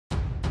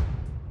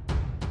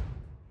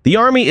The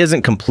Army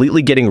isn't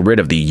completely getting rid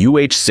of the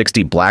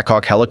UH-60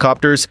 Blackhawk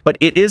helicopters, but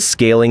it is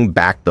scaling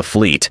back the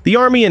fleet. The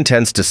Army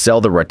intends to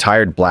sell the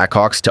retired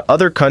Blackhawks to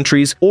other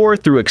countries or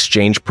through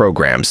exchange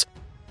programs.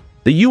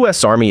 The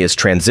U.S. Army is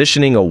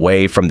transitioning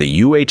away from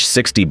the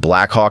UH-60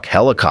 Blackhawk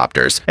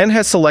helicopters and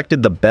has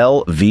selected the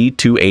Bell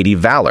V-280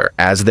 Valor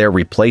as their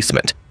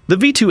replacement. The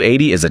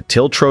V-280 is a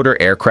tiltrotor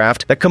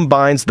aircraft that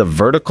combines the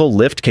vertical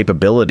lift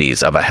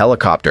capabilities of a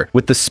helicopter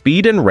with the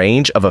speed and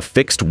range of a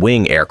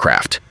fixed-wing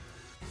aircraft.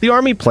 The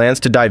Army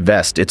plans to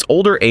divest its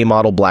older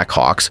A-model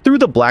Blackhawks through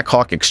the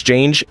Blackhawk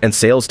Exchange and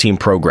Sales Team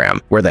program,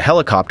 where the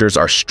helicopters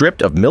are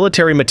stripped of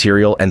military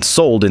material and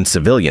sold in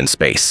civilian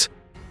space.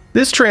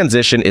 This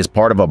transition is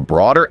part of a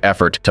broader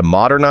effort to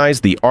modernize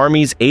the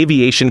Army's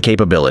aviation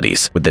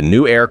capabilities, with the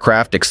new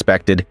aircraft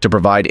expected to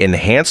provide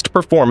enhanced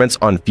performance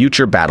on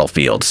future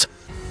battlefields.